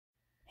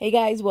Hey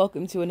guys,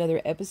 welcome to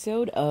another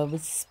episode of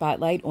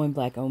Spotlight on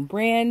Black-Owned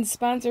Brands,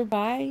 sponsored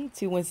by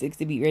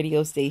 216 Beat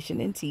Radio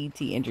Station and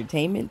TT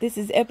Entertainment. This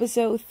is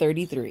episode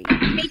 33.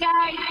 Hey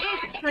guys,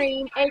 it's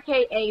Cream,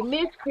 aka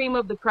Miss Cream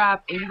of the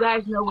Crop, and you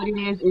guys know what it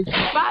is. It's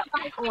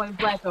Spotlight on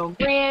Black-Owned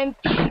Brands.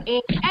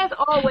 And as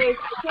always,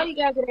 I tell you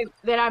guys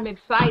that I'm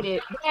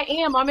excited.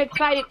 I'm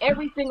excited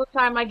every single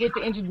time I get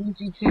to introduce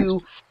you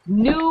to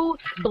new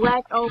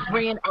Black-owned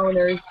brand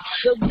owners.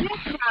 So this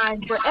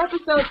time, for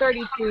episode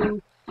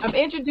 32, I'm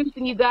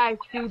introducing you guys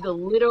to the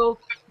Little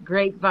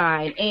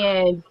Grapevine.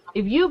 And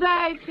if you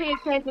guys pay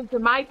attention to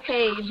my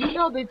page, you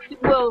know that,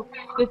 well,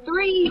 the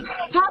three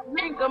top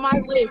drinks on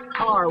my list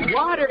are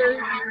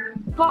water,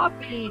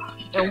 coffee,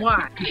 and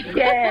wine.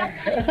 Yeah.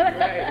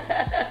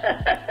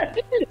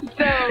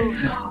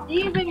 So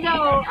even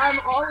though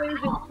I'm always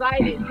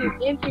excited to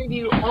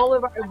interview all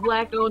of our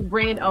Black-owned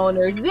brand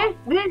owners,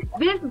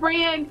 this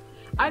brand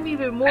I'm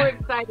even more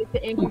excited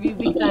to interview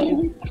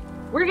because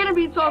we're going to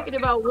be talking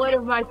about one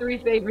of my three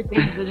favorite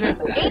things to drink.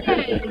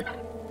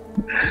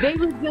 And they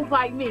look just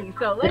like me.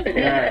 So let's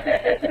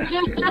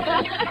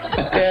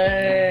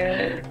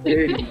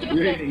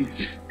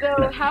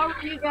So how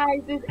are you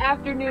guys this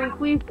afternoon?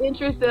 Please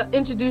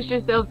introduce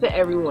yourselves to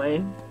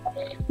everyone.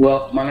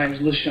 Well, my name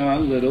is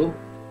LaShawn Little,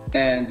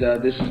 and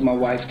this is my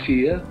wife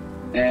Tia,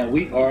 and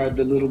we are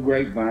the Little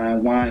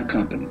Grapevine Wine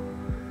Company.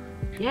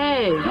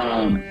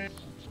 Yes.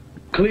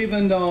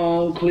 Cleveland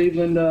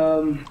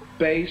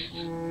based,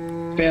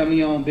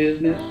 family-owned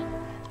business.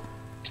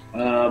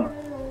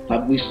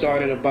 We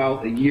started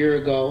about a year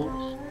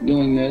ago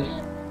doing this.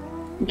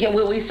 Yeah,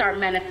 we started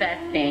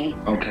manifesting.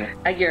 Okay.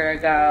 A year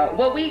ago.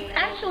 Well, a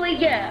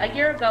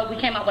year ago we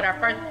came up with our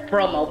first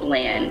promo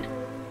blend.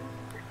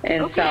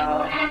 And okay.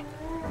 So,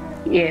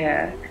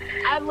 yeah.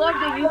 I love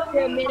that you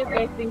said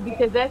manifesting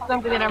because that's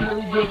something that I'm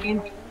really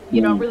digging.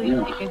 I'm really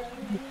digging.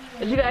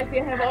 As you guys see,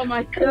 I have all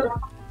my stuff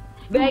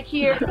back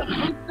here. For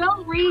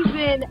some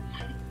reason,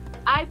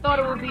 I thought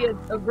it would be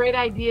a great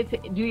idea to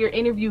do your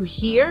interview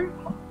here.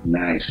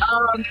 Nice.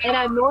 And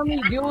I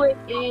normally do it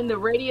in the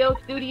radio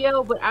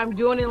studio, but I'm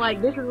doing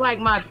it this is like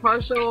my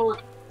partial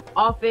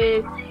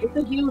office. It's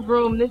a huge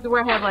room. This is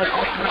where I have like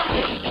all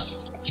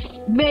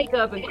my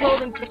makeup and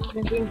clothing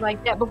and things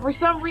like that. But for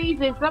some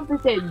reason, something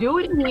said do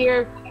it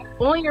here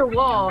on your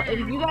wall.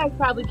 And you guys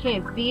probably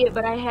can't see it,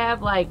 but I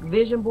have like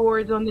vision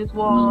boards on this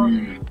wall.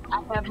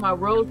 I have my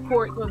rose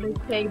quartz on this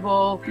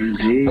table.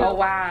 Indeed. Oh,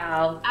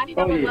 wow. I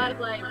have a lot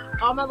of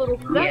all my little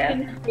stuff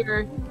in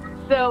here.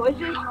 So it's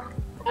just,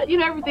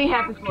 everything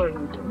happens for a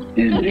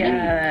reason.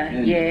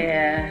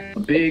 Yeah.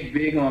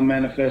 Big on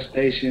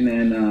manifestation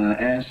and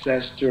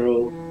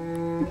ancestral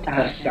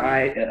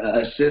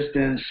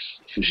assistance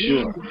for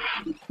sure.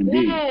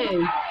 Indeed.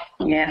 Yes.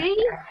 Yeah. See?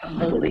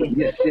 Absolutely.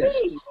 Yes.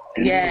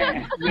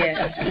 Yeah.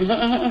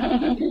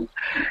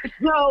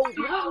 So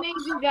what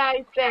made you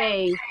guys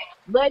say,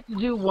 let's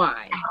do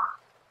wine?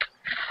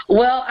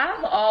 Well,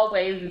 I've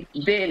always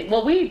been,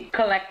 we've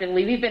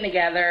been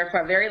together for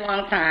a very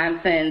long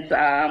time been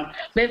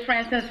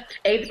friends since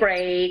 8th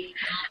grade,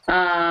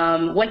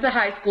 went to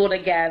high school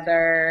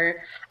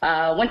together,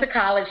 went to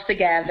college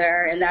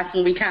together, and that's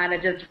when we kind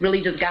of just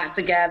got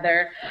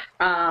together.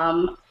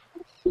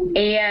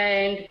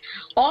 And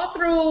all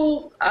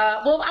through,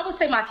 I would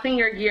say my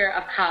senior year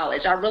of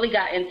college, I really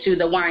got into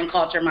the wine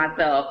culture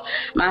myself,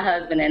 my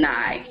husband and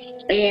I.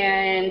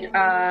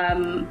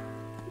 And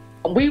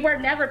we were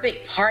never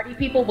big party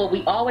people, but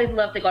we always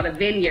loved to go to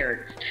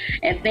vineyards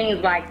and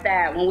things like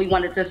that when we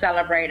wanted to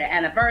celebrate an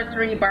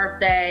anniversary,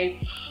 birthday.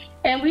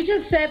 And we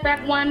just sat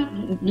back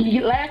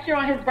last year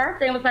on his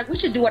birthday and was like, we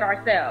should do it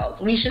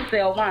ourselves. We should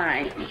sell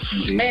wine.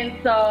 And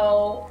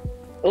so,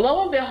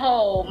 lo and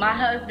behold, my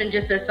husband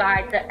just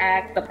decided to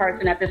ask the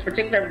person at this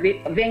particular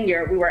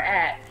vineyard we were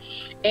at.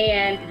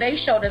 And they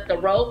showed us the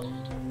ropes,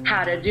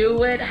 how to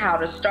do it, how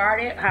to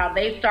start it, how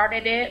they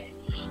started it.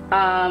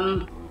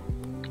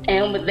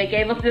 And they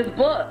gave us this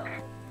book,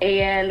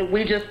 and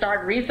we just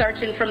started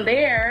researching from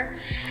there.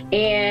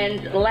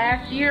 And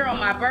last year on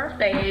my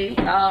birthday,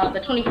 the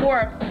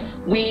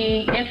 24th,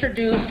 we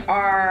introduced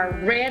our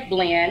red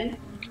blend,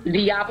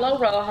 Diablo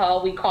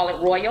Rojo. We call it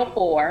Royal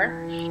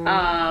 4.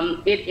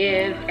 It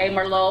is a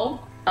Merlot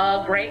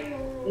grape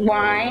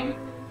wine.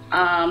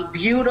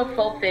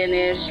 Beautiful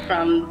finish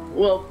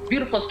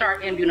beautiful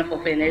start and beautiful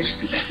finish.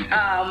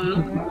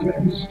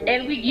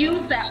 And we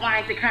use that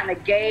wine to kind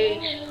of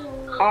gauge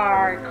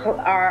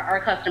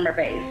our customer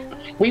base.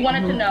 We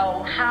wanted to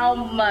know how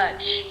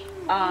much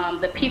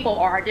the people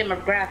or our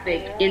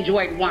demographic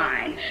enjoyed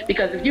wine,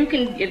 because if you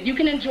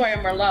can enjoy a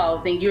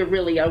Merlot, then you're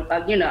really you're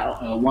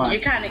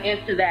kind of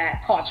into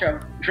that culture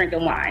of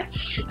drinking wine.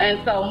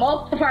 And so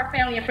most of our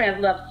family and friends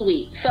love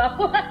sweet,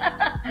 so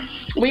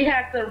we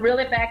had to reel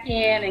it back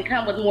in and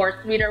come with more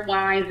sweeter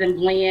wines and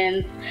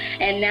blends.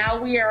 And now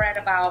we are at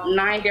about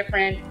 9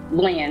 different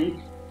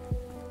blends.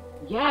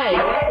 Yes.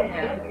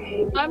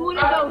 I'm one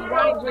of those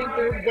wine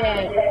drinkers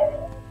that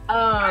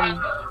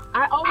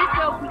I always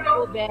tell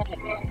people that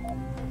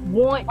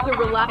want to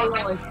rely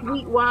on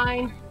sweet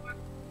wines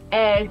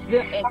as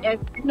you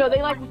know,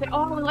 they like to say,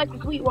 "Oh, I like the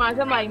sweet wines."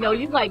 I'm like, "No,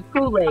 you like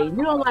Kool-Aid.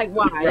 You don't like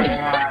wine."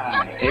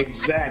 Right,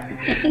 exactly.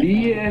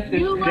 Yes,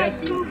 it's You like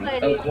definitely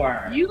Kool-Aid.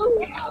 acquired. You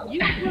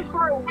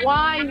prefer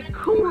wine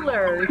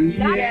coolers,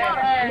 not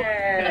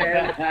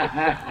Yes.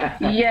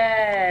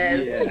 Yes.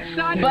 Yes.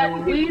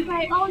 But we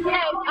say, "Oh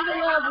yes, I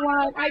love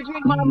wine. I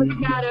drink my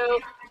Moscato."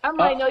 I'm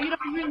like, "No, you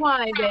don't drink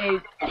wine,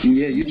 babe.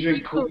 Yeah, you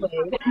drink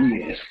Kool-Aid."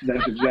 Yes,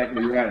 that's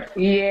exactly right.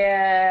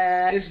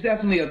 yeah. It's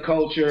definitely a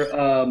culture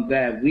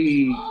that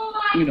we,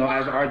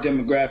 as our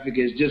demographic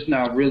is just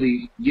now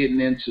really getting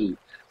into.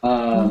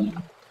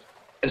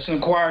 It's an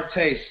acquired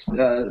taste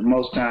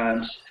most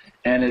times,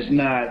 and it's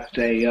not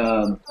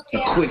a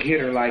quick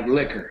hitter like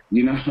liquor.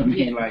 You know what I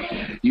mean? Like,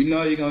 you're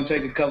going to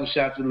take a couple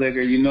shots of liquor,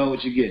 you know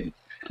what you're getting.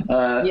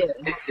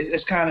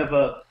 It's kind of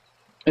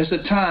it's a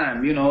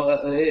time,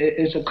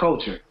 it's a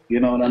culture, you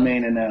know what I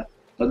mean, and a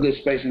good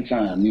space and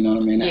time, you know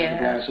what I mean, have a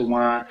glass of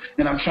wine,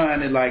 and I'm trying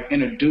to like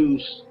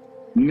introduce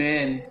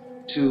men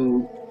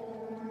to,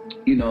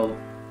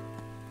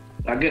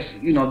 I guess,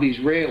 these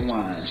red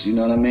wines, you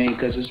know what I mean,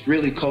 because it's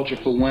really culture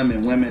for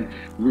women. Women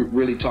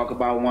really talk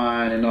about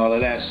wine and all of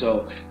that,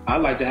 so I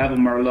like to have a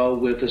Merlot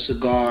with a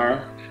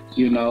cigar,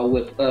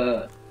 with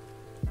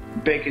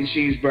bacon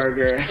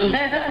cheeseburger, like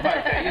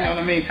that, you know what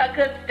I mean? A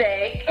good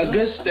steak. A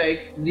good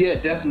steak, yeah,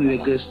 definitely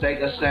a good steak,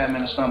 a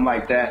salmon or something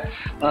like that.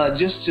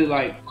 Just to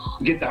like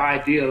get the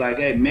idea, like,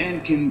 hey,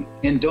 men can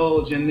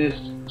indulge in this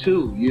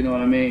too, you know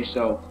what I mean?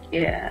 So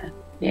Yeah.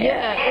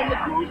 And the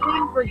cool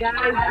thing for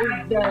guys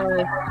is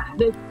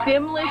the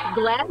stemless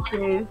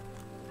glasses.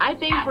 I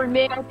think for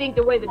men, I think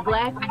the way the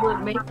glasses look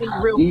makes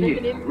them real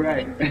feminine.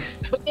 Right.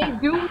 But they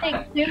do make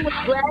stemless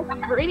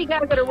glasses. For any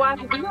guys that are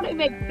watching, they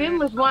make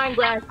stemless wine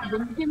glasses,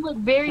 and you can look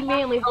very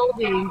manly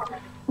holding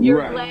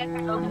your glass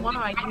of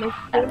wine in a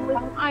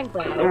stemless wine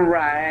glass.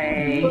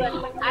 Right. But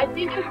I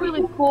think it's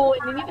really cool,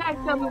 and then you guys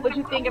tell me what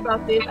you think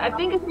about this. I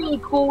think it's really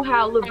cool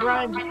how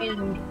LeBron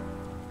James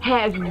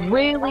has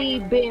really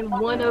been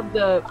one of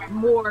the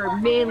more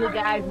manly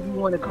guys, if you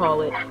want to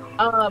call it.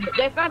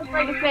 That's not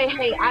afraid to say,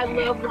 hey, I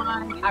love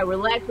wine, I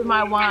relax with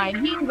my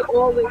wine. He's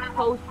always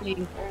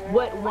posting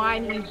what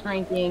wine he's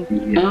drinking.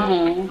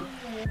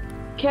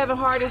 Kevin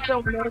Hart is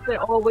someone else that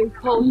always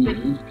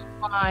posts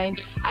wine.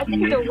 I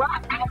think The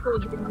Rock also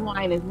drinks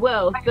wine as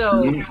well.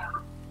 So,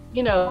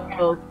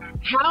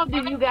 how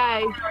do you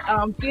guys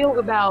feel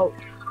about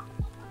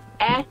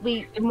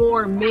athletes,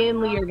 more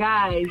manlier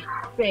guys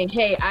saying,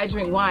 hey, I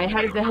drink wine?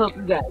 How does that help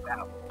you guys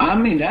out? I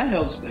mean, that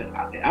helps.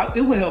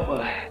 It would help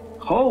a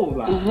whole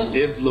lot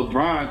if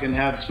LeBron can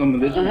have some of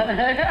this. But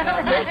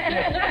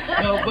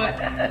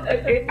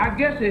I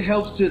guess it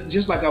helps to,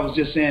 just like I was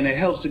just saying, it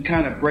helps to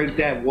kind of break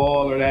that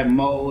wall or that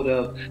mold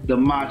of the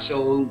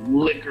macho,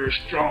 liquor,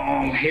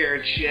 strong,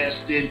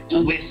 hair-chested,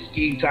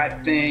 whiskey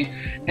type thing.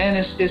 And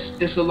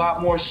it's a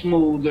lot more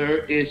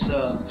smoother. It's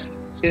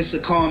a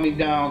calming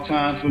down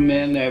time for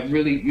men that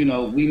really,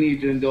 we need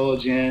to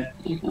indulge in.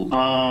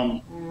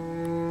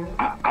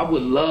 I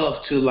would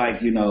love to,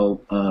 like,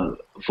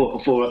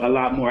 for a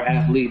lot more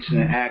athletes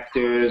and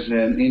actors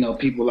and,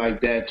 people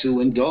like that to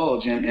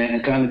indulge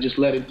and kind of just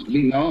let it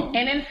be known.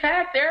 And in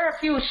fact, there are a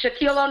few.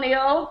 Shaquille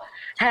O'Neal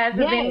has a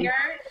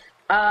vineyard.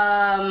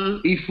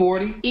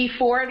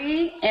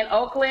 E40 in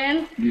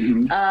Oakland.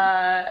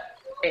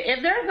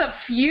 If there's a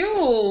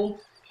few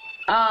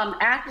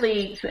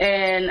athletes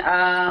and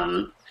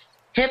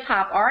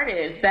hip-hop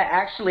artists that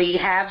actually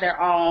have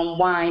their own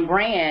wine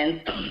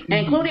brands,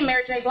 including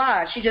Mary J.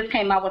 Blige. She just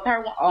came out with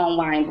her own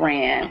wine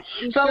brand.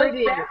 So it's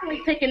definitely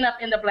picking up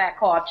in the black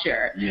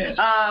culture. Yes.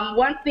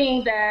 One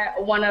thing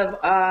that one of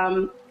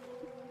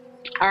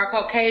our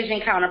Caucasian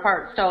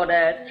counterparts told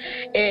us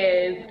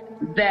is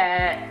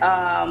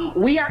that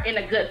we are in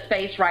a good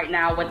space right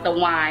now with the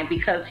wine,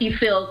 because he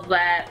feels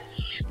that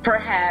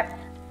perhaps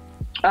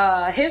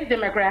his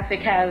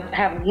demographic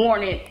have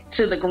worn it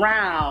to the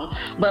ground,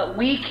 but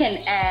we can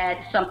add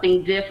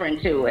something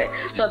different to it.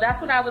 So that's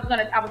what I was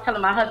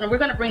telling my husband, we're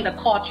gonna bring the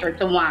culture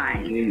to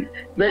wine.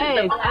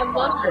 I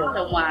love it.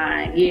 To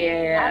wine.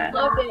 Yeah. I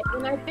love it.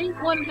 And I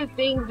think one of the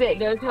things that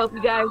does help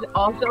you guys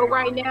also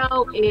right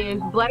now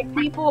is Black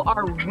people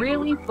are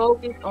really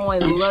focused on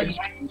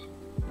luxury.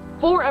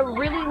 For a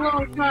really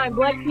long time,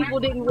 Black people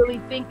didn't really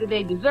think that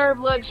they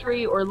deserved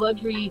luxury, or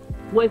luxury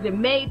wasn't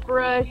made for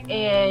us,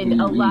 and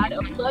a lot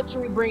of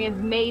luxury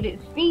brands made it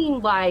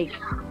seem like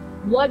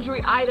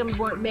luxury items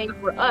weren't made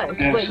for us. Absolutely.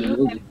 But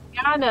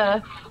you have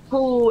Rihanna,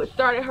 who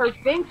started her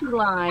Fenty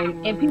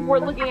line, and people were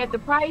looking at the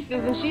prices,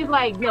 and she's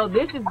like, no,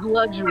 this is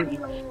luxury.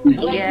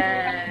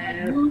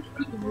 Yes.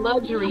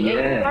 Luxury.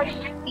 Yes. And you start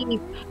to see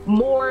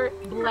more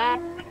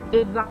Black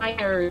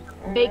designers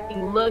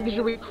making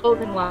luxury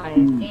clothing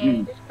lines, and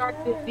you start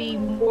to see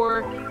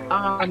more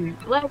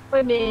Black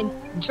women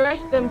dress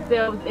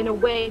themselves in a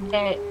way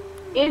that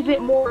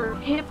isn't more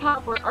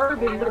hip-hop or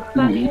urban, but it's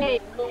like, hey,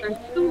 I wear a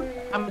suit,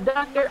 I'm a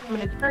doctor, I'm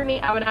an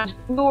attorney, I'm an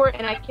entrepreneur,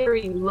 and I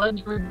carry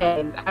luxury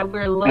bags. I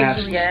wear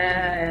luxury.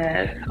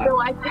 Yes. So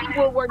I think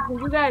what works in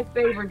you guys'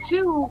 favor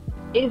too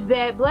is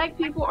that Black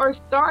people are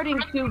starting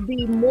to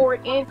be more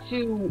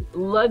into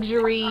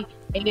luxury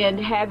and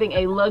having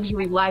a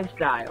luxury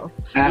lifestyle.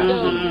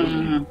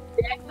 So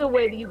that's the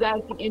way that you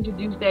guys can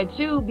introduce that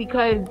too,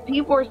 because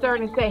people are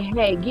starting to say,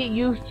 hey, get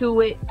used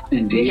to it.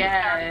 Indeed.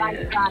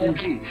 Yes.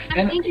 Indeed.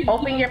 And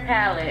open your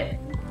palate.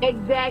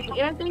 Exactly.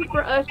 And I think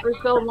for us, for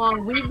so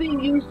long, we've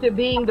been used to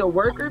being the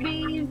worker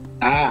bees.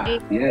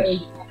 yes.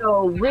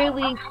 So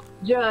really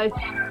just,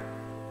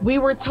 we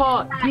were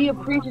taught, be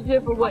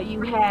appreciative of what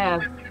you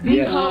have. Be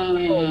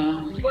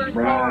humble. Work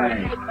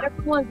hard.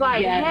 Everyone's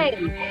like,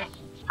 hey,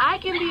 I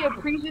can be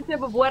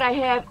appreciative of what I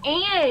have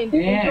and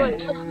enjoy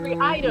luxury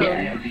items.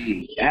 Yeah,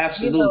 indeed.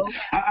 Absolutely. You know?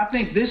 I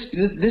think this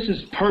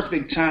is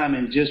perfect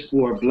timing just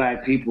for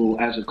Black people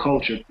as a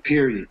culture,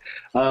 period.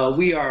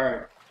 We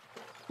are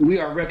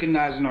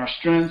recognizing our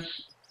strengths,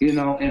 you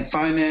know, in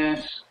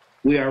finance.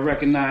 We are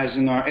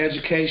recognizing our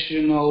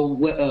educational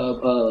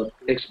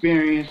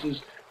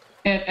experiences.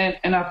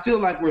 And I feel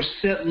like we're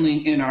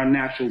settling in our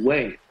natural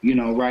way, you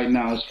know, right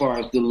now as far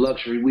as the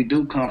luxury. We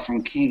do come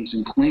from kings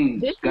and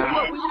queens. This is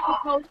what we're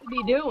supposed to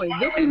be doing.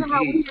 This is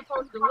how we're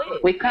supposed to live.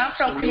 We come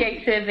from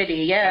creativity,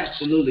 yes.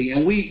 Absolutely.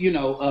 And we, you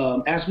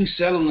know, as we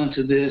settle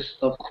into this,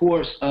 of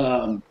course,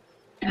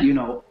 you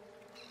know,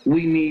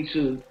 we need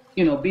to,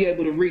 you know, be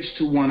able to reach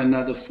to one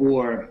another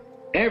for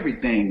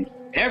everything,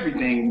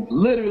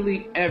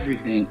 literally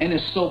everything. And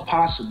it's so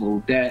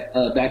possible that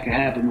that can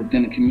happen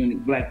within the community,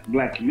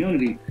 black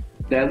community,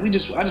 that I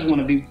just want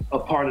to be a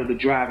part of the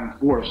driving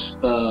force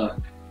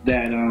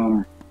that,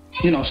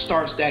 you know,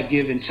 starts that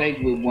give and take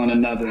with one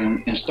another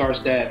and starts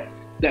that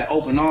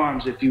open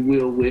arms, if you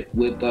will,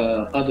 with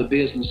other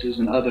businesses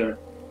and other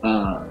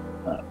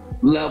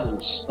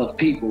levels of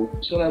people,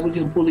 so that we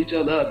can pull each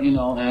other up, you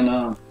know,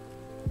 and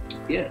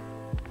yeah.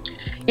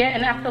 Yeah,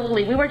 and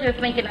absolutely. We were just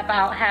thinking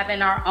about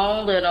having our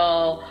own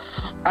little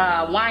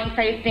wine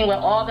tasting with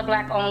all the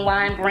Black-owned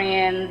wine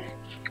brands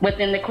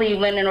within the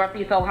Cleveland and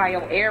Northeast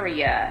Ohio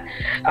area,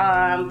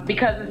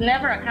 because it's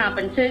never a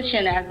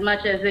competition as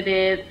much as it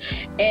is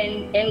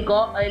in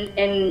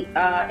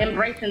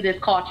embracing this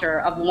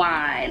culture of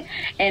wine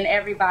and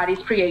everybody's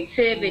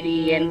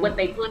creativity and what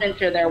they put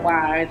into their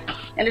wines.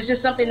 And it's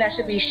just something that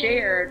should be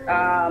shared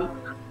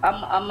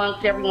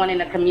amongst everyone in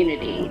the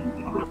community.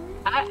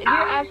 You're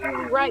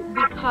absolutely right,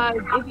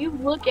 because if you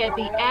look at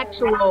the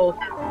actual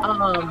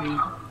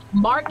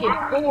market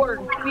for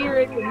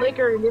spirits and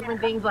liquor and different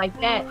things like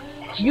that,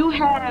 you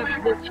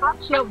have the top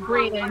shelf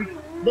brands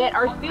that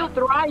are still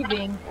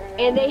thriving,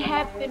 and they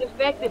have been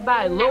affected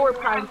by lower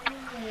price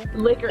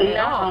liquor at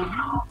all.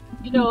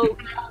 You know,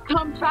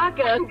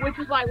 Kamchatka, which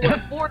is like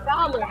what,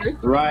 $4,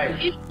 right?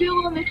 It's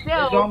still on the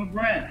shelf. It's on the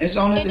brand. It's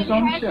on the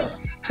shelf.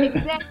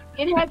 Exactly.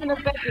 It hasn't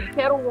affected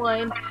Kettle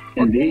One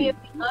or any of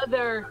the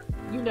other,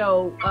 you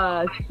know,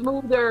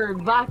 smoother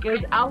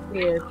vodkas out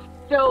there.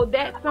 So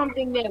that's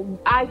something that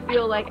I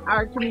feel like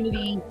our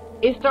community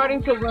is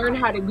starting to learn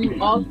how to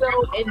do also,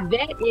 and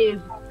that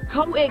is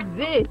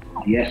coexist.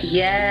 Yes.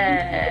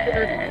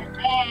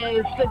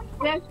 As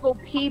successful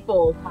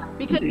people,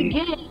 because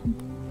again,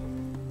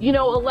 you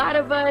know, a lot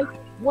of us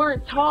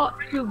weren't taught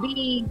to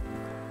be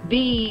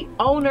the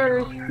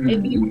owners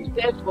and be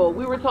successful.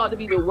 We were taught to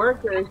be the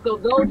workers. So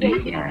those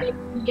that get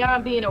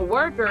beyond being a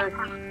worker,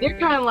 they're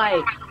kind of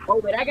like, oh,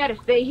 but I got to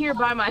stay here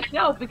by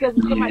myself, because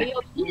if somebody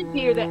else is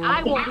here, that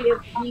I won't be able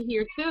to be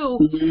here too.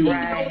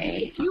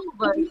 Right.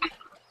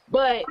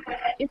 But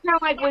it's kind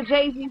of like what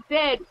Jay-Z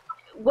said.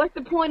 What's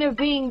the point of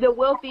being the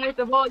wealthiest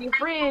of all your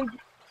friends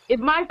if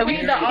my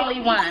friends are the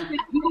only one to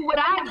do what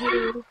I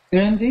do?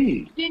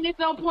 Indeed. Then there's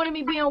no point in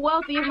me being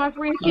wealthy if my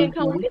friends can't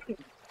come with me.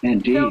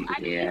 Indeed. So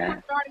I think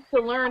we're starting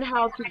to learn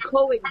how to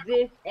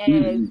coexist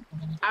as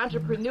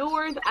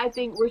entrepreneurs. I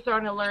think we're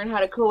starting to learn how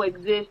to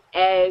coexist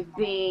as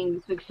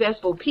being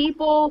successful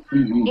people.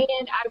 And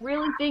I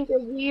really think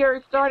that we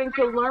are starting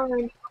to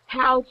learn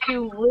how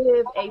to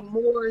live a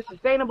more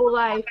sustainable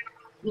life,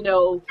 you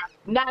know,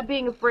 not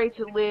being afraid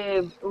to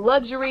live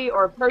luxury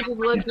or purchase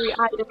luxury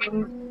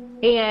items.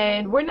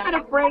 And we're not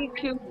afraid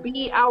to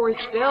be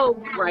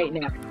ourselves right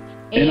now.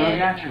 In our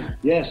natural,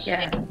 yes.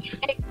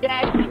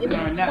 Exactly. In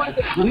our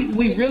natural.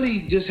 We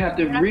really just have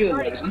to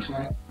realize. I'm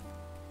sorry.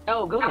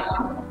 Oh, go ahead.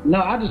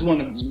 No, I just want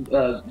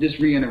to just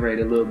reiterate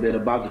a little bit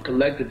about the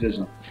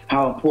collectivism,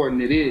 how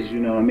important it is. You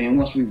know, I mean,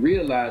 once we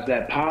realize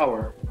that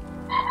power,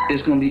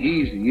 it's going to be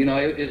easy. You know,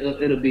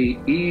 it'll be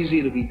easy.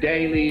 It'll be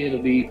daily.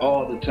 It'll be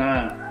all the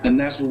time. And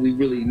that's what we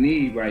really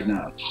need right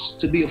now,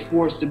 to be a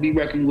force to be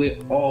reckoned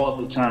with all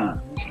the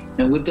time.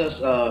 And with us,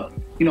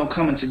 you know,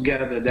 coming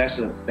together, that's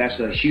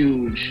a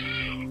huge.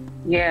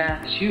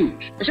 Yeah. It's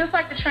huge. It's just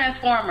like the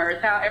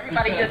Transformers, how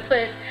everybody just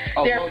put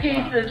their Voltron.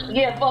 Pieces.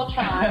 Yeah,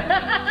 Voltron.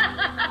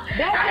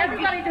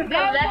 Everybody just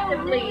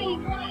collectively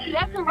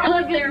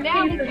put their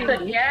pieces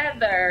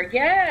together.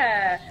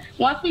 Yeah.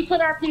 Once we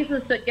put our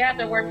pieces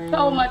together, we're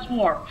so much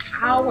more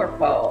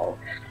powerful.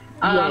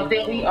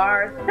 then we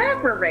are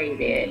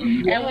separated.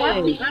 And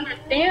once we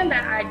understand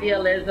that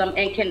idealism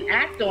and can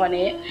act on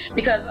it,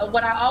 because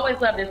what I always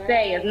love to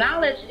say is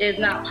knowledge is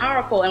not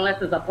powerful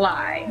unless it's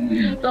applied.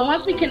 So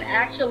once we can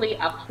actually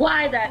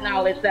apply that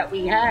knowledge that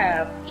we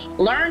have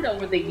learned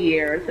over the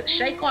years,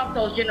 shake off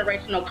those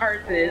generational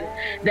curses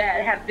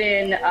that have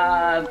been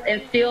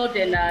instilled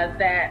in us,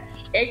 that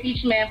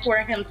each man for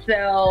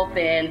himself,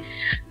 and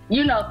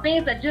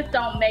things that just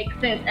don't make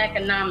sense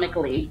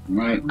economically.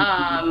 Right.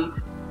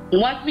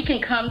 Once we can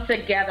come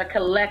together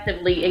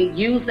collectively and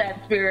use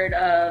that spirit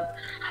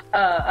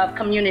of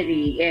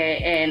community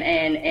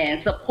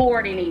and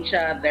supporting each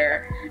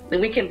other,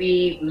 then we can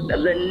be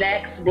the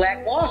next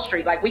Black Wall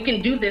Street. Like, we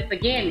can do this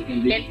again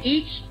in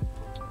each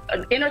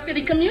inner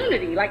city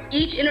community. Like,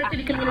 each inner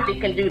city community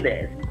can do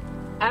this.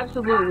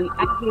 Absolutely.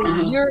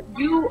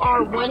 You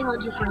are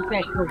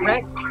 100%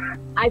 correct.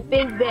 I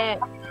think that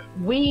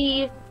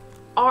we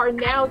are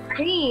now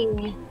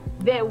seeing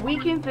that we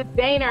can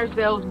sustain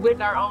ourselves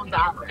with our own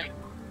dollars.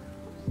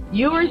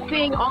 You are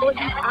seeing all of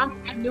these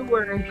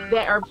entrepreneurs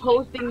that are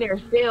posting their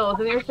sales,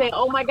 and they're saying,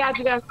 oh my God,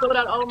 you guys sold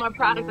out all of my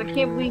products. I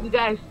can't believe you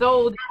guys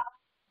sold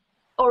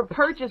or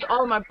purchased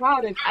all of my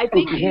products. I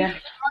think we're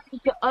starting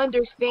to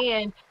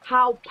understand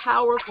how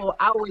powerful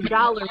our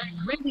dollars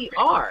really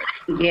are.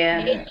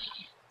 Yeah.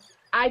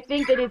 I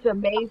think that it's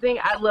amazing.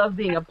 I love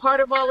being a part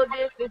of all of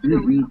this. It's the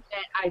reason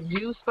that I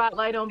do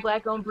Spotlight on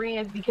Black-owned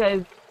brands,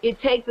 because it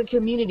takes a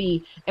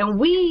community, and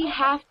we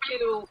have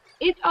to,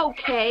 it's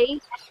okay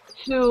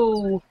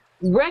to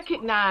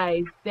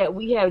recognize that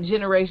we have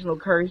generational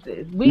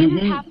curses. We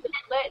just have to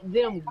let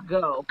them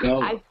go.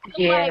 I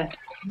feel like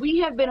we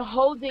have been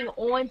holding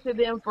on to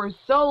them for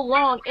so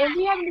long, and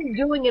we haven't been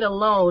doing it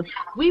alone.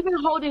 We've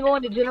been holding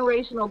on to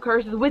generational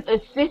curses with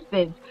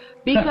assistance,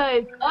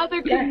 because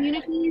other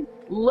communities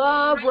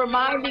love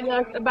reminding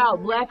us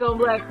about Black-on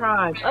Black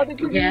crimes. Other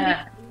communities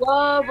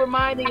love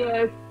reminding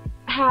us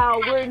how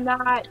we're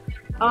not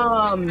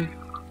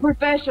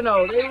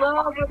professional. They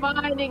love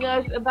reminding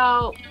us of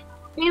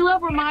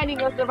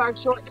our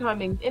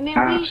shortcomings, and then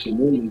we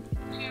need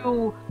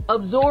to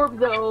absorb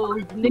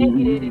those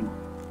negative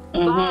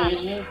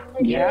vibes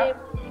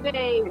and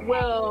say,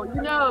 well,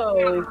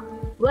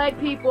 Black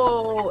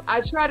people, I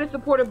try to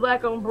support a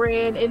Black-owned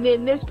brand, and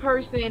then this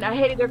person, I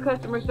hated their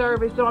customer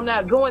service, so I'm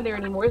not going there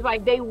anymore. It's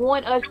like they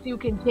want us to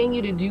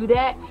continue to do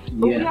that,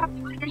 but we have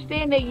to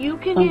understand that you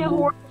can get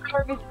horrible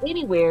service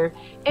anywhere,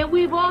 and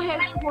we've all had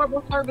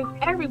horrible service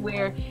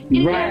everywhere.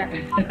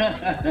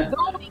 It's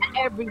going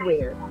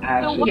everywhere.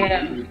 So what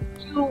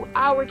to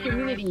our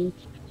community?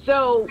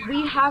 So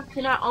we have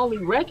to not only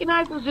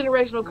recognize those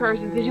generational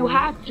curses, because you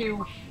have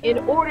to, in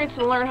order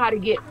to learn how to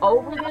get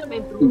over them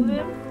and through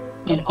them,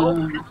 and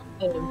overcome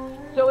them.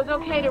 So it's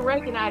okay to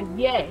recognize,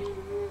 yes,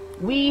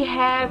 we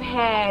have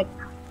had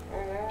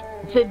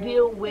to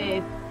deal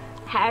with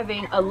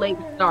having a late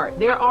start.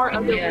 There are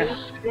other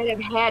brands that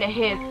have had a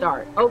head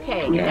start.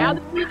 Okay, now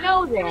that we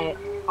know that,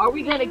 are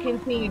we going to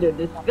continue to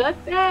discuss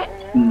that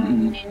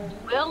and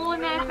dwell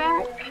on that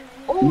fact?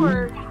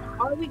 Or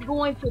are we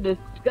going to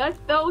discuss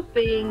those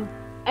things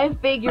and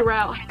figure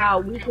out how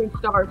we can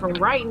start from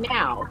right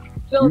now,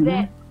 so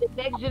that the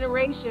next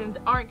generations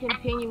aren't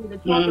continuing to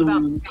talk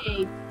about,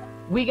 hey,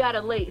 we got a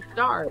late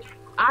start.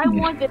 I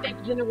want the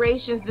next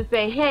generations to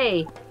say,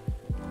 hey,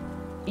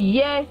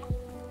 yes,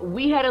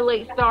 we had a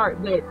late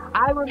start, but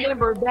I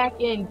remember back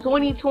in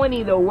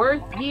 2020, the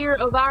worst year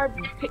of our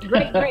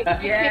great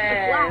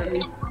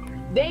lives,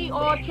 they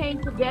all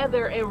came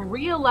together and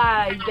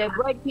realized that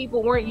Black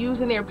people weren't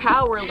using their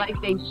power like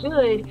they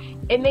should,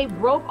 and they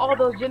broke all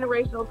those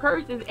generational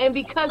curses, and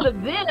because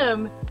of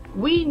them,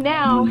 we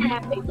now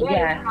have a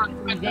better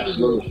time.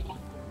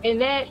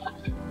 And that's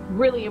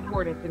really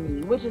important to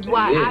me, which is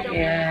why I don't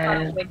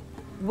have a problem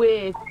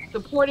with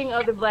supporting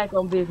other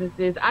Black-owned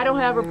businesses. I don't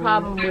have a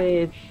problem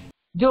with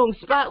doing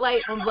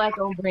Spotlight on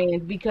Black-owned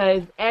brands,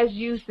 because, as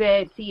you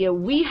said, Tia,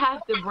 we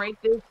have to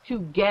break this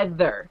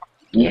together.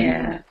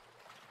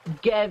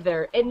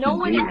 Together, and no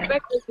one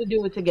expects us to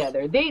do it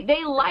together. They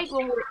like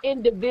when we're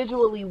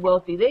individually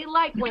wealthy. They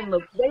like when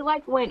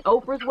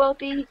Oprah's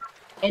wealthy,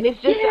 and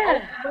it's just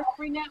the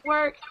Oprah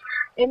network.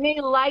 And they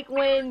like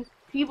when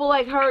people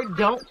like her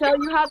don't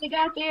tell you how they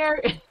got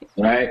there.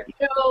 Right.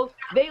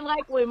 They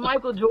like when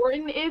Michael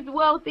Jordan is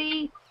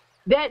wealthy.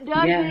 That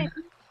doesn't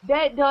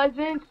scare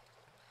them.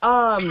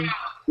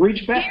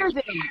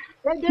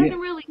 That doesn't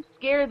really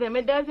scare them.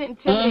 It doesn't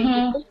intimidate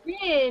them. But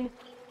then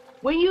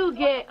when you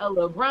get a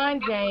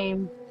LeBron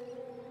James,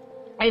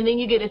 and then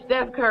you get a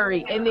Steph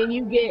Curry, and then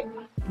you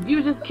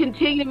just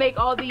continue to make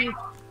all these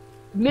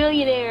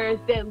millionaires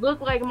that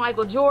look like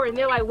Michael Jordan,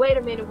 they're like, wait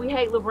a minute, we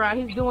hate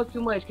LeBron. He's doing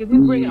too much, because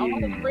he's bringing all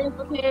his friends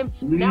with him.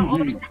 Now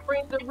all his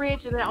friends are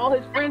rich, and then all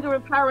his friends are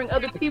empowering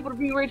other people to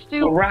be rich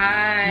too.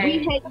 Right.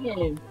 We hate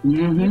him.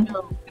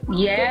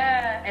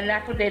 Yeah, and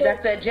that's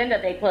the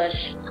agenda they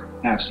push.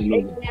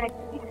 Absolutely. Exactly.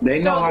 They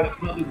know how to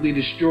publicly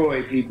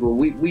destroy people.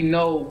 We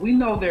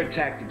know their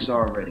tactics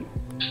already.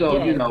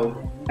 So,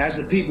 as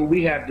a people,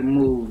 we have to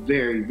move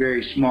very,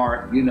 very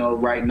smart,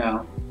 right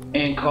now.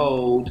 in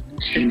code,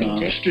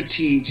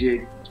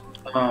 strategic,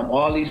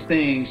 all these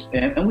things,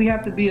 and we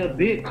have to be a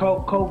bit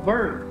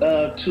covert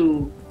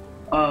to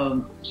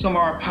some of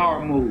our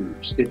power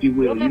moves, if you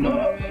will. You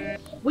know,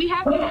 we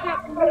have to.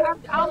 I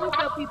always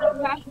tell people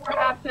we have to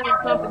stop telling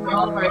company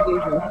all of our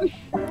business.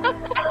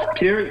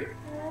 Period.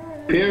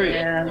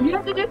 Yeah. You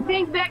have to just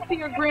think back to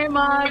your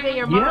grandmas and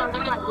your moms.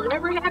 Like,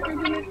 whatever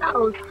happens in this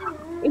house,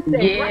 it's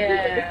that.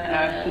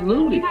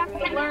 Absolutely. We have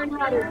to learn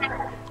how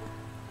to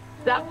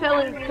stop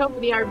telling the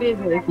company our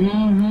business.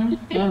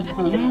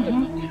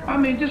 I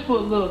mean, just for a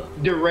little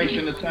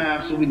duration of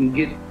time, so we can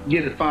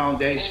get a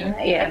foundation.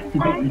 Yeah.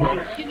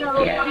 You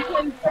know,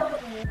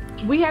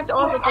 because we have to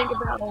also think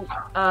about,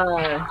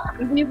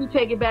 even if we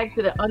take it back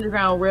to the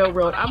Underground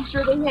Railroad, I'm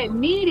sure they had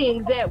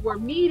meetings that were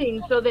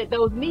meetings so that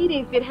those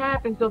meetings could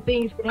happen, so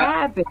things could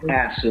happen.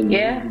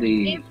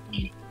 Absolutely.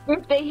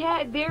 If they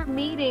had their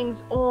meetings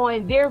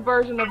on their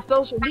version of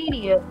social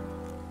media,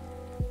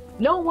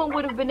 no one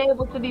would have been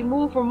able to be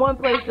moved from one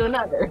place to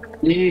another.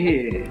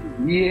 We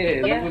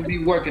would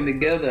be working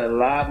together a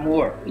lot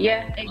more.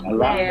 Exactly. A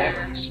lot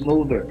more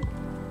smoother.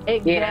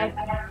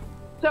 Exactly.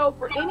 So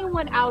for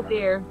anyone out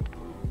there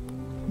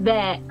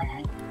that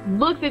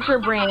looks at your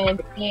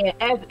brand and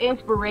as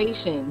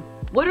inspiration,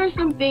 what are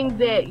some things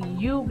that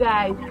you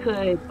guys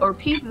could, or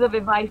pieces of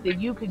advice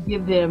that you could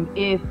give them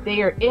if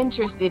they are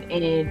interested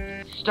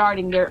in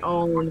starting their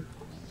own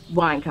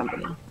wine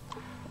company?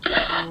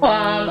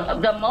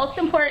 The most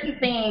important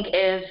thing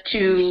is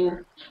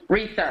to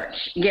research.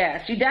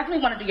 Yes, you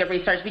definitely want to do your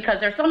research because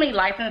there's so many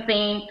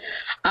licensing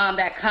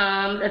that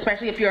comes,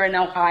 especially if you're in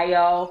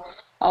Ohio.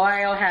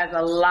 Ohio has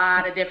a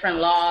lot of different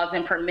laws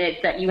and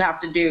permits that you have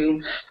to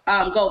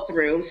go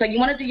through. So you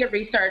want to do your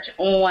research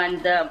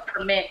on the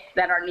permits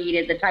that are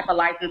needed, the type of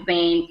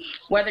licensing,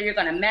 whether you're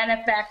going to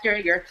manufacture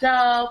it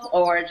yourself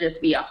or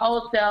just be a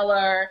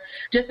wholesaler,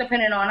 just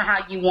depending on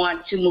how you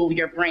want to move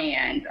your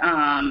brand.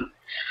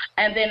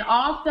 And then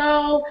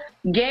also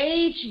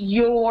gauge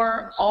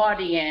your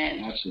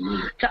audience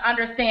to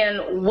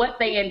understand what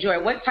they enjoy,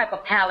 what type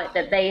of palate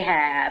that they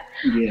have,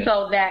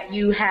 so that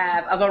you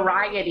have a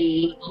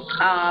variety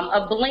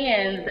of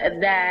blends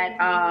that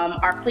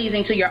are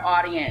pleasing to your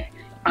audience.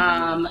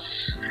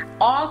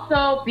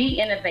 Also be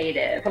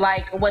innovative.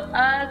 Like with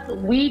us,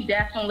 we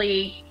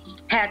definitely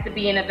had to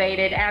be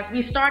innovative. As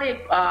we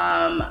started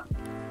our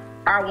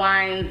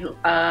wines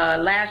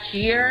last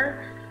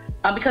year,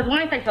 because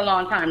wine takes a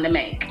long time to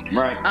make.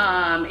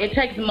 It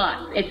takes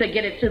months to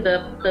get it to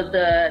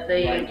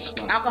the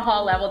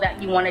alcohol level that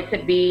you want it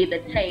to be, the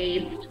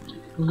taste,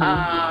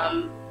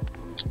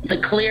 the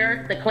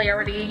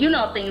clarity,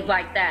 things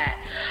like that.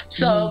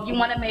 So you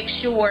want to make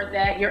sure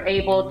that you're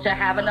able to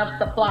have enough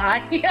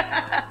supply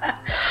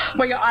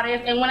for your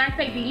audience. And when I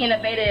say be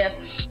innovative,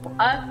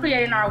 us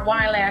creating our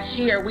wine last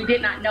year, we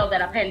did not know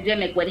that a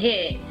pandemic would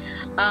hit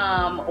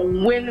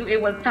when it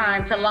was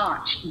time to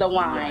launch the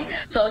wine.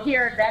 So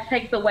here, that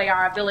takes away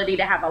our ability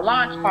to have a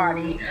launch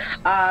party,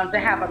 to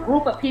have a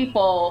group of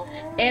people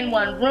in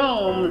one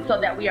room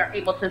so that we are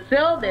able to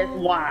sell this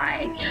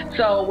wine.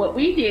 So what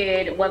we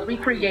did was we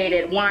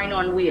created Wine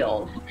on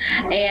Wheels.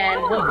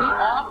 And what we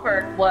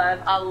offered was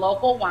a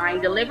local wine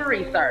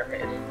delivery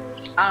service.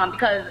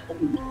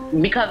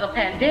 Because of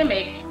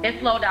pandemic, it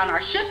slowed down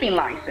our shipping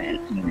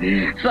license.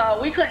 So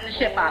we couldn't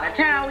ship out of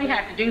town. We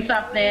had to do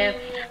something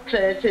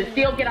to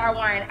still get our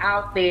wine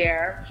out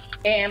there.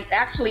 And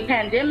actually,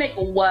 pandemic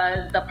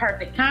was the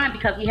perfect time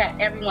because we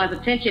had everyone's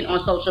attention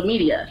on social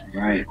media.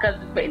 Because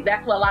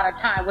that's where a lot of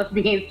time was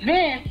being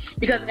spent,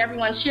 because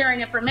everyone's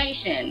sharing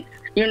information,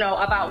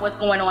 about what's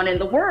going on in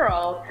the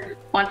world.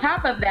 On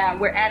top of that,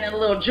 we're adding a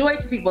little joy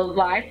to people's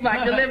lives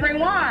by delivering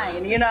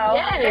wine, And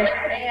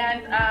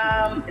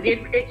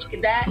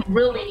that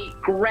really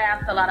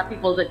grabs a lot of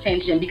people's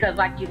attention because,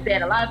 like you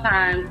said, a lot of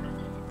times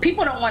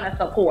people don't want to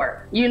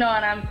support, you know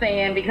what I'm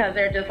saying? Because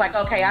they're just like,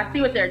 okay, I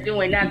see what they're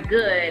doing, that's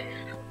good,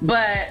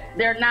 but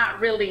they're not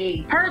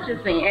really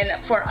purchasing.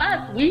 And for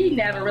us, we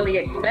never really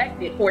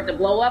expected for it to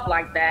blow up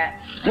like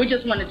that. We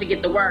just wanted to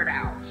get the word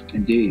out.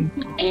 Indeed.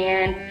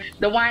 And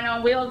the Wine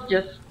on Wheels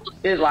just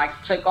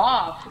took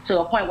off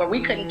to a point where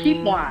we couldn't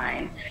keep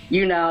wine,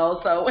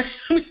 So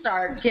we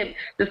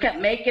kept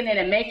making it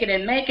and making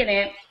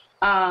it.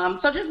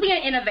 So just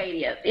being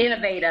innovative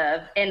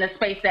in the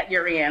space that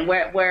you're in,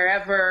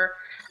 wherever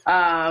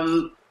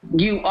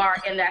you are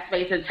in that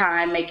space of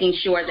time, making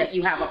sure that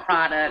you have a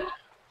product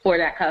for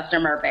that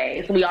customer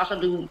base. We also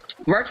do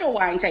virtual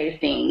wine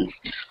tastings,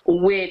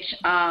 which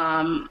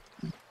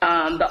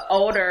the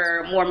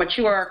older, more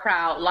mature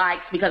crowd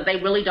likes because they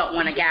really don't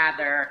want to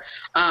gather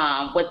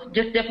with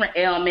just different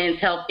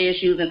ailments, health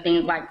issues, and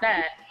things like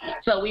that.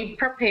 So we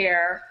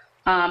prepare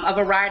a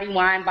variety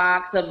wine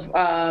box of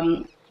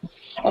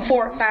a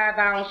 4 or 5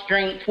 ounce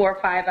drinks, 4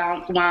 or 5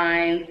 ounce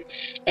wines,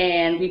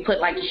 and we put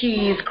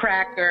cheese,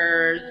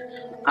 crackers,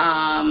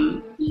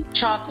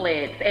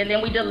 chocolates, and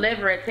then we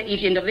deliver it to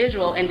each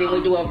individual, and then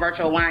we do a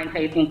virtual wine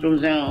tasting through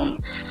Zoom.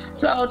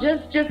 So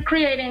just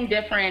creating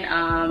different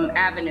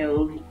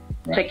avenues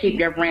to keep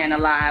your brand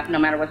alive no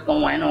matter what's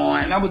going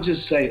on. And I would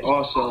just say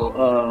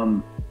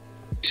also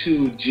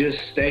to just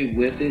stay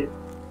with it.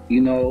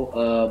 You know,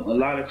 a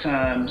lot of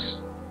times,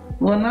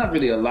 well, not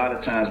really a lot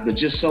of times, but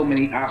just so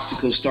many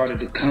obstacles started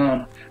to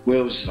come where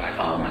it was just like,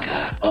 oh my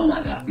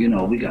God, you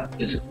know,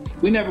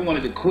 we never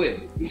wanted to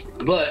quit,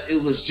 but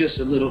it was just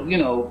a little, you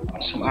know,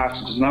 some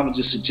obstacles. And I would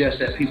just suggest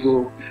that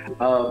people,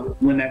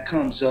 when that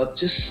comes up,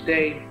 just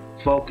stay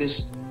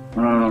focused,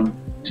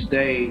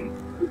 stay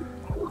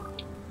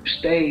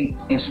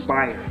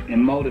inspired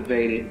and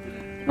motivated,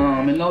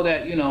 and know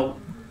that, you know,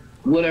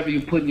 whatever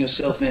you're putting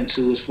yourself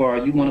into, as far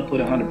as you want to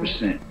put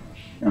 100%.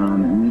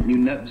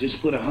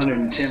 Just put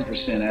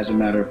 110%, as a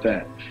matter of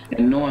fact.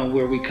 And knowing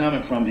where we're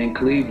coming from in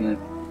Cleveland,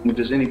 if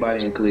there's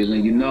anybody in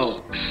Cleveland, you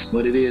know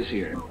what it is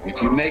here.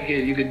 If you make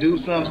it, you can do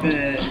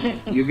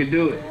something, you can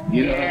do it.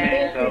 You know what I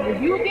mean? So,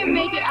 if you can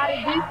make it out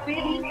of this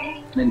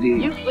city,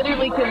 indeed, you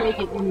literally can make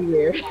it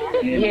anywhere.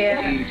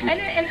 Yeah,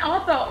 and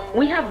also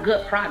we have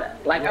good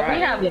products. Like we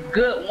have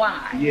good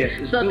wine. Yes,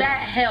 so good.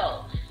 that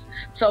helps.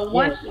 So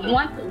once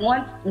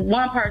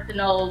one person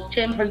knows,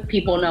 10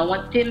 people know.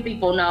 Once 10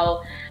 people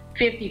know,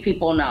 50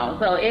 people know.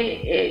 So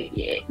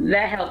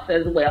that helps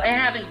as well.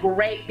 And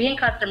being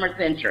customer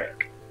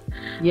centric.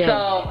 Yes.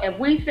 So if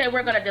we say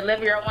we're going to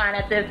deliver your wine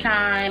at this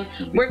time,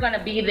 we're going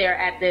to be there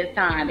at this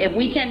time. If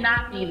we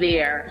cannot be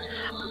there,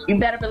 you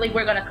better believe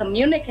we're going to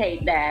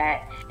communicate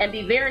that and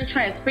be very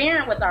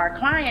transparent with our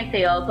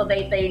clientele so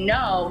they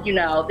know, you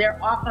know,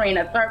 they're offering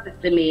a service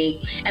to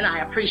me and I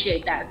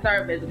appreciate that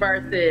service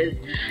versus,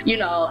 you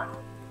know,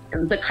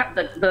 the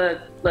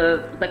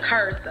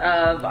curse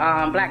of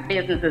black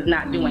businesses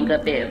not doing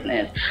good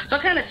business. So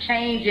kind of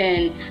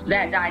changing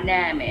that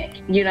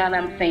dynamic, you know what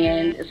I'm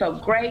saying? So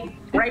great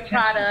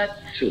products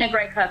and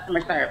great customer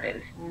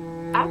service.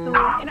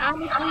 Absolutely. And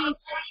honestly,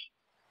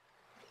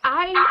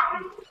 I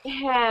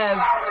have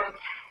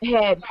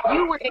had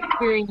fewer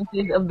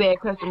experiences of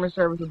bad customer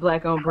service with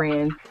Black-owned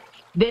brands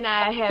than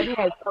I have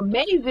had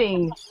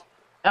amazing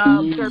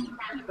service with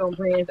Black-owned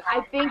brands.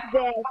 I think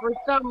that for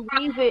some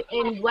reason,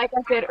 and like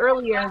I said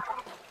earlier,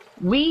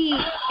 we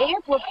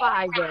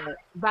amplify that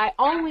by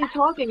only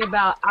talking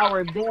about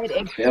our bad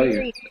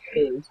experiences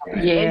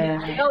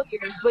and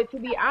failures. But to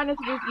be honest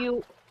with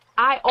you,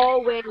 I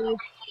always,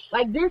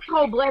 like this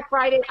whole Black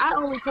Friday, I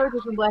only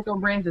purchase from Black-owned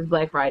brands this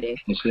Black Friday.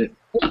 That's it.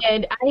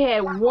 And I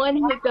had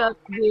one hiccup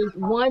with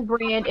one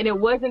brand, and it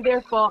wasn't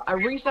their fault. I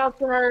reached out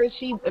to her.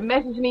 She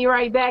messaged me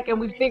right back, and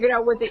we figured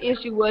out what the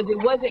issue was.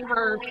 It wasn't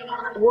her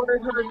or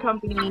her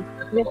company.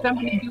 It had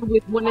something to do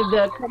with one of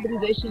the companies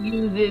that she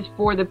uses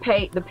for the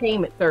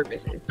payment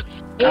services.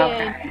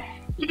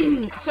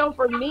 And so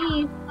for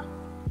me,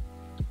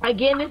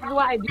 again, this is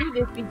why I do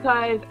this,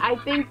 because I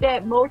think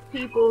that most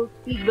people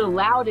speak the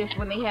loudest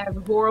when they have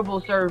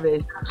horrible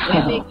service.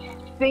 And they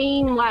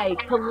seem like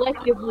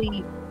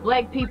collectively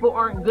Black people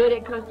aren't good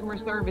at customer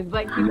service.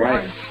 Black people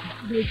aren't.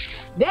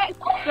 That's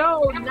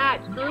so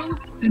not true.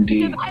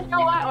 Indeed. Because I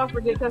know I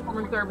offer good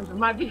customer service with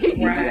my business.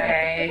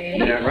 Right.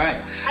 Yeah,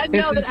 right. I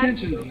know it's that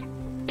intentional.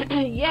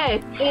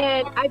 Yes,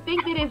 and I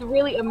think it is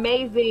really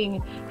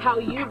amazing how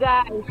you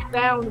guys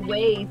found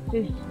ways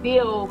to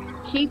still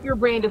keep your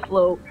brand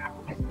afloat,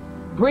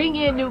 bring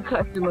in new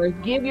customers,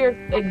 give your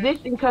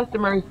existing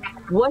customers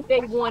what they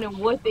want and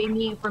what they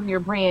need from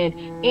your brand.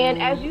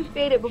 And as you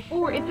stated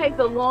before, it takes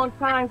a long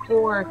time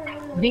for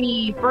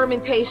the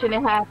fermentation to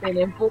happen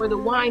and for the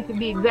wine to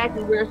be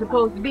exactly where it's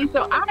supposed to be.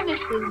 So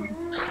honestly,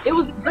 it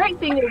was a great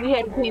thing that we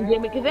had a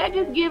pandemic, because that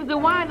just gives the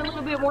wine a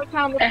little bit more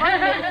time to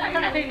ferment.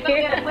 So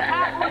that when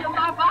I order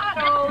my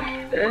bottles,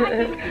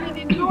 I can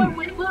enjoy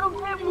with a little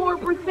bit more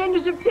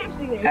percentage of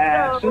tipsiness.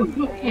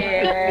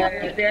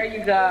 Yeah, there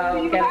you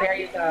go. There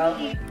you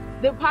go.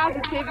 The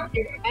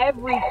positivity is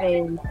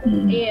everything.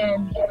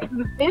 And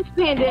this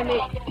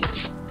pandemic,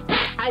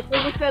 I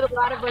think it set a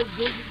lot of us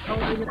business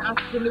owners and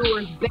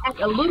entrepreneurs back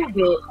a little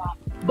bit,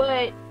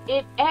 but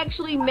it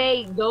actually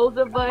made those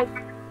of us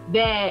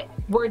that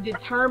were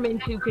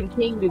determined to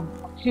continue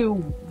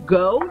to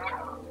go.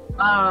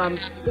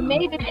 It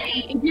made it,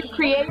 if you're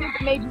creative,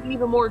 it made you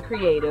even more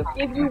creative.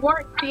 If you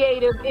weren't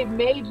creative, it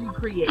made you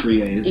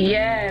creative.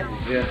 Yes.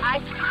 I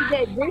think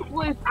that this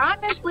was,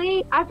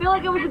 honestly, I feel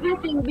like it was a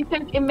good thing,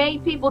 because it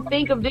made people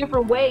think of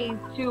different ways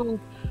to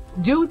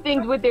do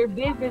things with their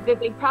business that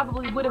they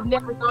probably would have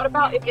never thought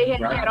about if they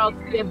hadn't had all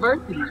the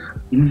adversity.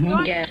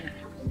 So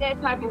that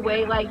type of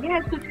way, like, yeah,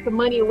 it took some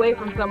money away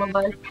from some of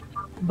us,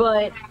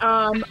 but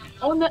on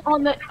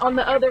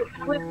the other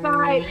flip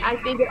side,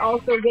 I think it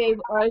also gave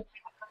us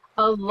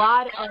a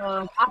lot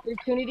of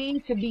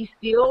opportunity to be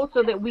still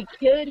so that we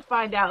could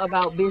find out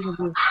about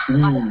businesses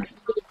like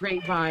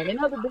Grapevine and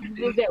other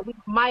businesses that we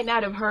might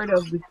not have heard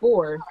of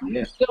before.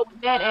 So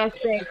in that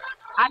aspect,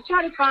 I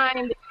try to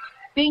find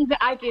things that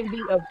I can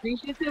be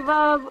appreciative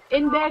of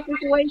in that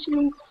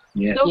situation.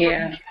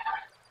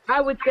 I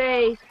would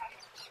say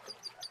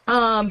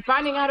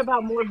finding out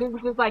about more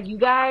businesses like you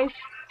guys,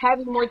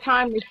 having more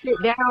time to sit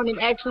down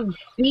and actually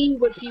see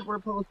what people are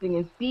posting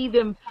and see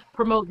them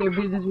promote their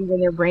businesses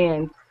and their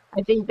brands.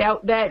 I think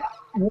that's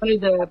one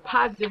of the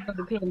positives of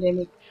the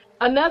pandemic.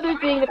 Another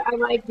thing that I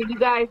like that you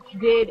guys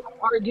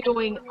are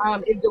doing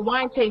is the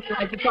wine tasting.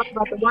 Like you talked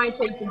about the wine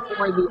tasting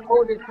for the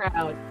older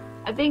crowd.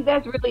 I think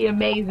that's really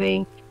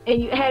amazing.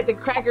 And you had the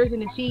crackers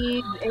and the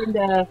cheese and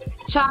the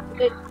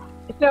chocolate.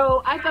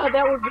 So I thought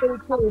that was really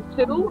cool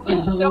too.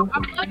 So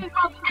I'm loving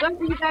how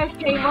you guys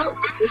came up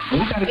with this. We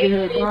gotta get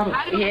her a bottle.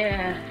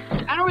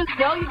 I don't really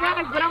know you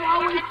guys, but I'm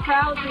always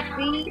proud to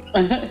see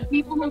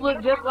people who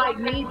look just like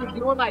me just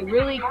doing like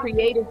really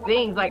creative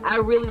things. Like I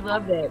really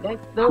love that.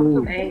 That's so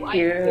cool. Thank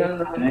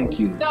you. Thank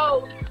you.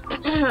 So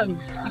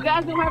you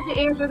guys don't have to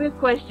answer this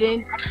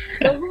question.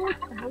 So who's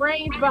the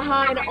brains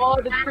behind all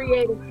the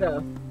creative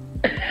stuff?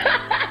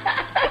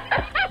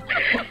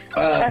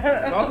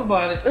 Talk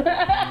about it.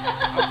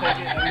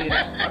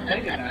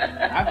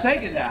 I'll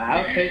take it now.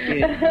 I'll take it.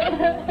 You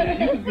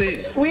can say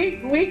it.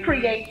 We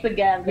create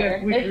together.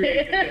 Yes, we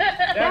create together.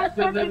 That's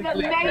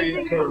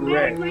politically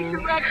correct.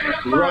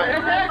 Right.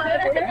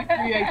 We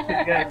create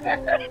together.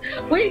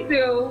 We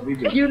do.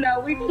 You know,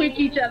 we tweak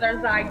each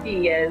other's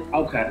ideas.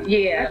 Okay.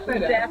 Yeah, we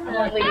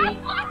definitely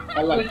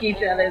tweak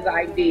each other's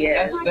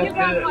ideas. You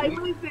guys, like,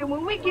 listen,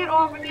 when we get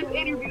off of this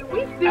interview,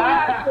 we still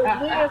have to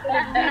live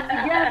and exist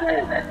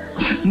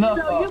together. No.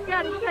 So you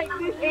got to take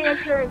this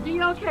answer and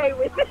be okay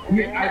with it.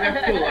 Yeah,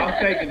 that's cool. I'm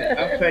taking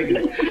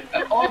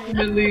it.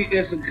 Ultimately,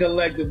 it's a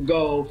collective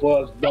goal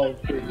for us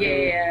both to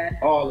do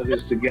all of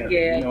this together.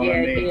 Yeah, you know what I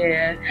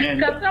mean?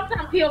 Because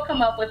sometimes he'll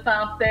come up with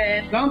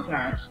something.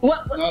 Sometimes.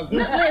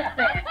 Listen,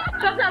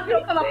 sometimes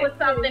he'll come up with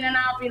something and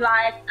I'll be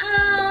like,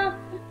 I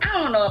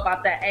don't know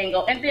about that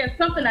angle. And then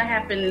something that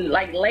happened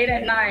like late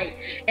at night,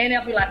 and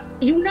they'll be like,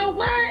 you know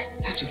what?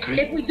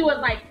 If we do it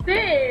like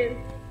this.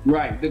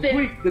 Right, the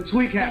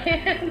tweak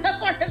happens.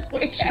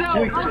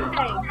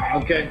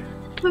 Okay.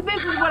 So this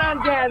is what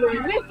I'm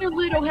gathering. Mr.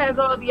 Little has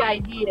all the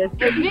ideas,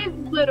 and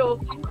Mrs. Little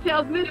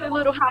tells Mr.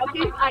 Little how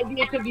his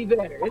idea could be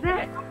better. Is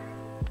that?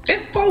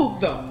 It's both,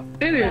 though.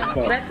 It is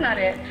both. That's not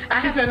it. I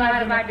have a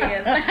lot of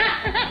ideas.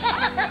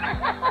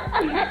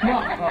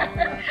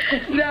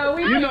 No,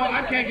 you know,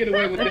 I can't get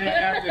away with that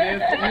after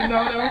this. You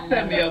know, don't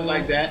set me up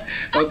like that,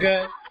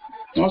 okay?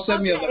 Don't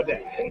set me up like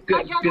that.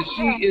 Because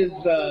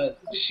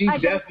she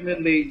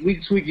definitely,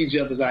 we tweak each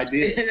other's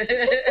ideas.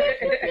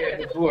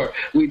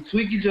 We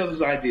tweak each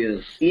other's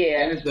ideas.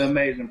 Yeah. And it's an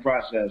amazing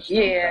process.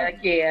 Yeah.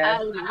 I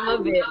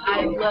love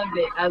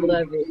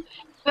it.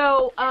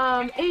 So,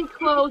 in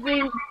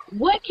closing,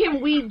 what can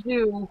we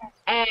do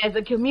as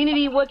a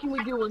community? What can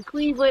we do in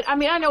Cleveland? I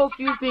mean, I know a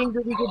few things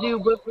that we could do,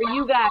 but for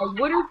you guys,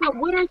 what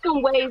are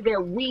some ways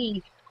that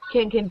we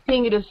can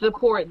continue to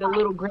support the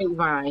Little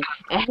Grapevine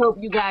and help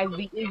you guys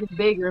be even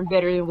bigger and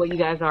better than what you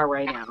guys are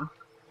right now?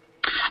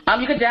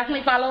 You can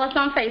definitely follow us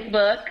on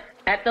Facebook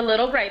at the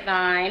Little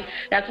Grapevine.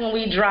 That's when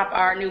we drop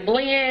our new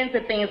blends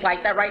and things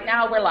like that. Right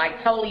now, we're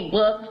like totally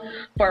booked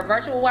for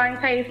virtual wine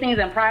tastings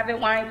and private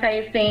wine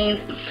tastings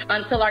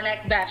until our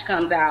next batch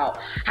comes out.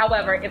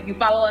 However, if you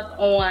follow us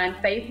on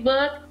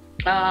Facebook,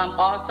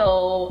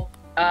 also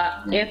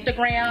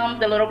Instagram,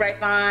 The Little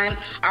Grapevine.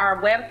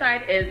 Our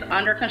website is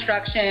under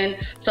construction,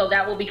 so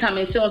that will be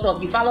coming soon. So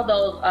if you follow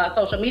those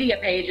social media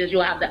pages,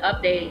 you'll have the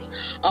updates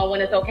on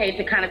when it's okay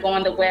to kind of go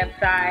on the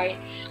website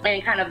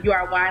and kind of view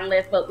our wine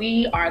list. But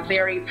we are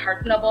very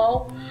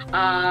personable.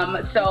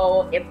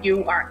 So if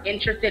you are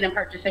interested in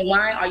purchasing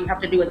wine, all you have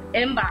to do is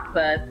inbox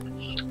us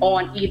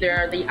on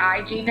either the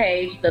IG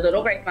page, The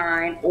Little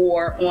Grapevine,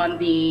 or on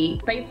the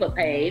Facebook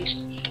page.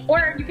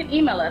 Or you can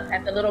email us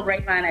at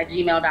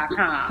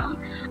thelittlegrapevine@gmail.com.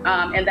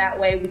 And that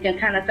way we can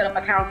kind of set up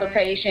a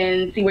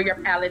consultation, see where your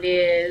palate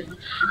is.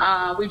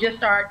 We just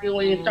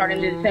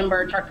starting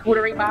December,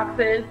 charcuterie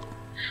boxes.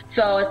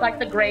 So it's like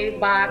the Graze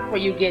box where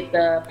you get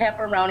the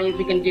pepperonis.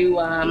 We can do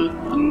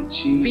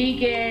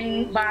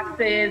vegan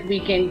boxes. We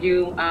can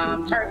do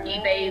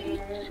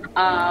turkey-based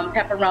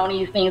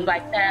pepperonis, things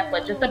like that.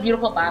 But just a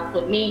beautiful box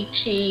with meat,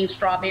 cheese,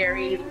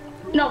 strawberries,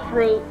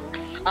 fruit,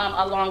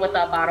 along with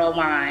a bottle of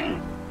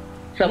wine.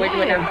 So we're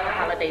doing that for the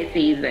holiday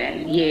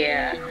season.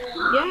 Yeah.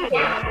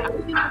 Yeah.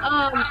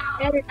 I'm gonna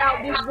edit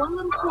out this one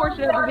little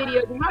portion of the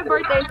video. My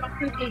birthday's on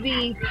Christmas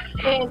Eve,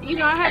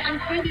 and I have to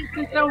send it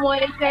to someone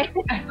and say,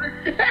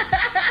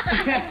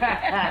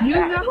 you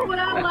know what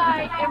I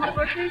like, and my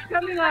birthday's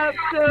coming up,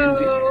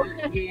 so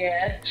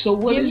So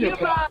what is your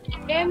plan?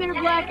 And they're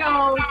black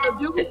owned, so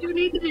do what you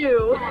need to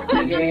do.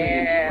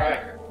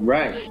 Yeah.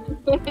 Right.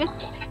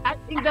 I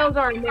think those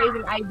are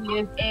amazing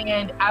ideas,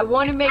 and I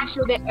want to make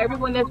sure that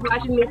everyone that's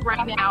watching this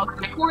right now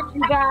supports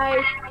you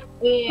guys,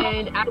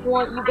 and I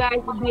want you guys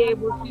to be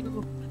able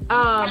to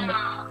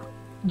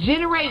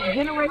generate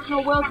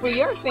generational wealth for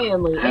your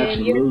family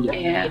and your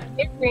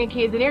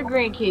grandkids and their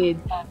grandkids.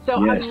 So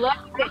I'm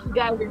lucky that you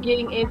guys are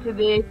getting into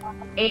this,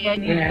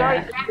 and you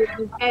started this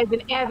business as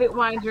an avid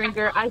wine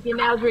drinker. I can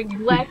now drink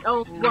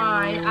black-owned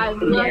wine. I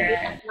love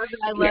it.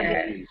 I love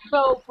it.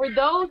 So for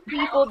those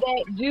people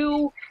that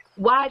do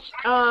watch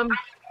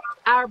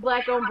our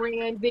Black-owned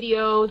brand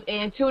videos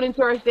and tune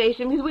into our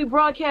station, because we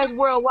broadcast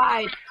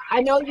worldwide.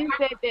 I know you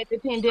said that the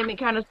pandemic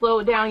kind of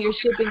slowed down your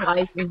shipping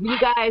license. You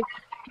guys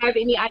have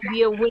any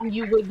idea when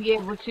you would be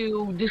able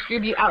to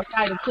distribute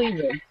outside of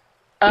Cleveland?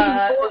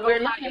 We're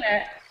looking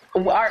at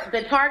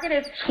the target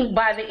is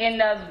by the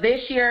end of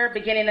this year,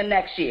 beginning of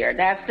next year.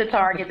 That's the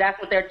target. That's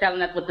what they're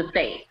telling us with the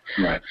state.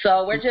 Right.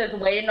 So we're just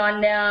waiting on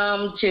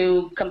them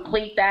to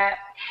complete that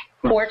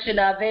portion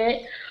of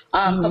it,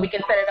 so we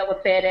can set it up with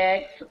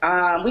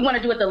FedEx. We want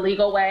to do it the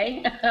legal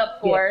way,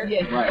 of course,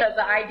 because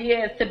the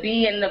idea is to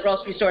be in the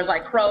grocery stores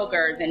like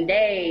Kroger's and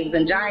Dave's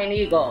and Giant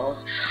Eagles.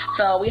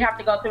 So we have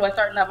to go through a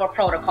certain level of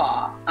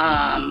protocol.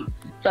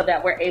 So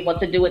that we're able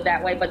to do it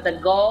that way. But the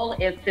goal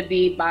is to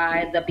be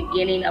by the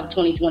beginning of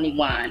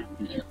 2021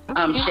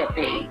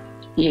 shipping.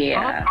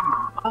 Yeah.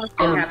 Awesome.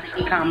 And have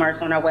the e-commerce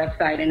on our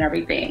website and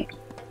everything.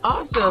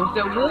 Awesome.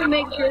 So we'll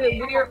make sure that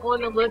we're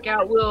on the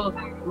lookout. We'll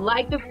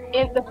like the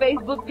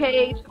Facebook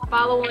page,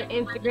 follow on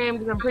Instagram,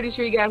 because I'm pretty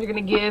sure you guys are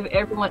going to give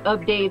everyone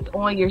updates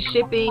on your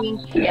shipping.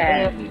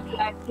 Yes. And you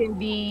guys can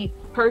be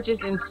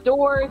purchased in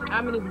stores.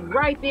 I'm going to be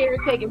right there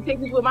taking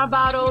pictures with my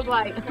bottles,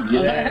 like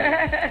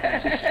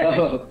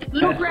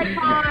little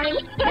Grapevine.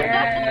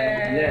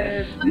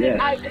 Yes.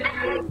 I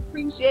really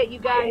appreciate you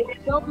guys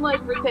so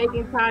much for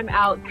taking time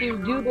out to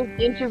do this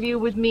interview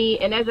with me.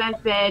 And as I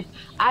said,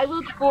 I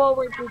look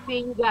forward to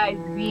seeing you guys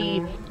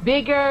be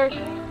bigger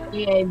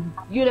and,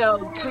 you know,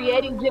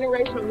 creating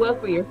generational wealth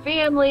for your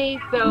family.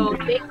 So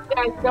thank you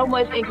guys so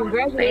much, and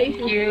congratulations.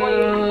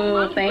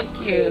 Thank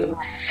you.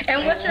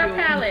 And what's your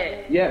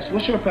palette? Yes,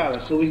 what's your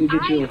palette so we can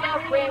get you? I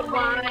love red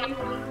wine.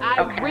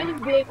 I'm really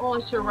big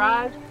on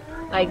Shiraz.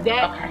 Like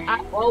that,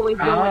 I've always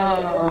been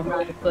one of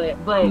those, but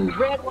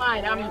red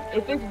wine,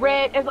 if it's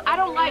red, I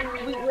don't like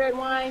sweet red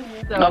wine,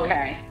 so.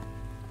 Okay.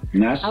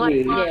 Not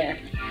sweet.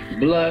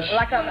 Blush.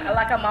 Like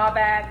a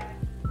Malbec.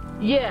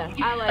 Yeah,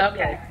 I like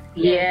that.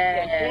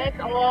 Yes.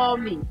 That's all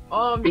me.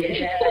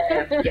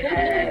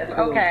 Yes.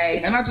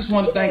 Okay. And I just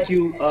want to thank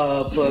you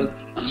for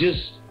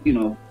just, you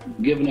know,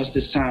 giving us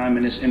this time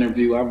in this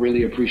interview. I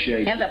really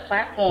appreciate it. And the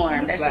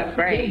platform. That's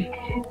great.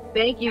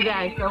 Thank you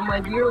guys so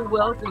much. You're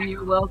welcome.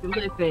 You're welcome.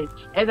 Listen,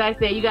 as I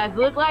say, you guys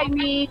look like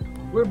me.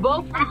 We're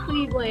both from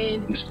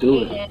Cleveland. Let's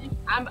do it. And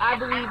I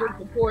believe in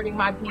supporting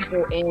my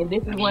people, and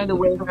this is one of the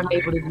ways I'm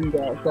able to do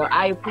that. So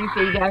I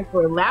appreciate you guys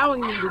for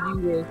allowing me to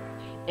do this.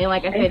 And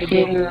like I said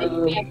again,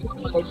 thank you so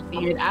much,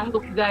 and I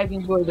hope you guys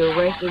enjoy the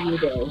rest of your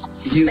day.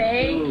 Thank you.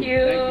 Thank you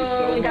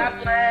so much.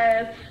 God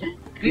bless.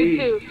 You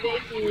too.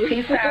 Thank you.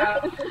 Peace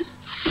out.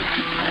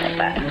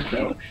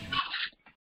 Bye.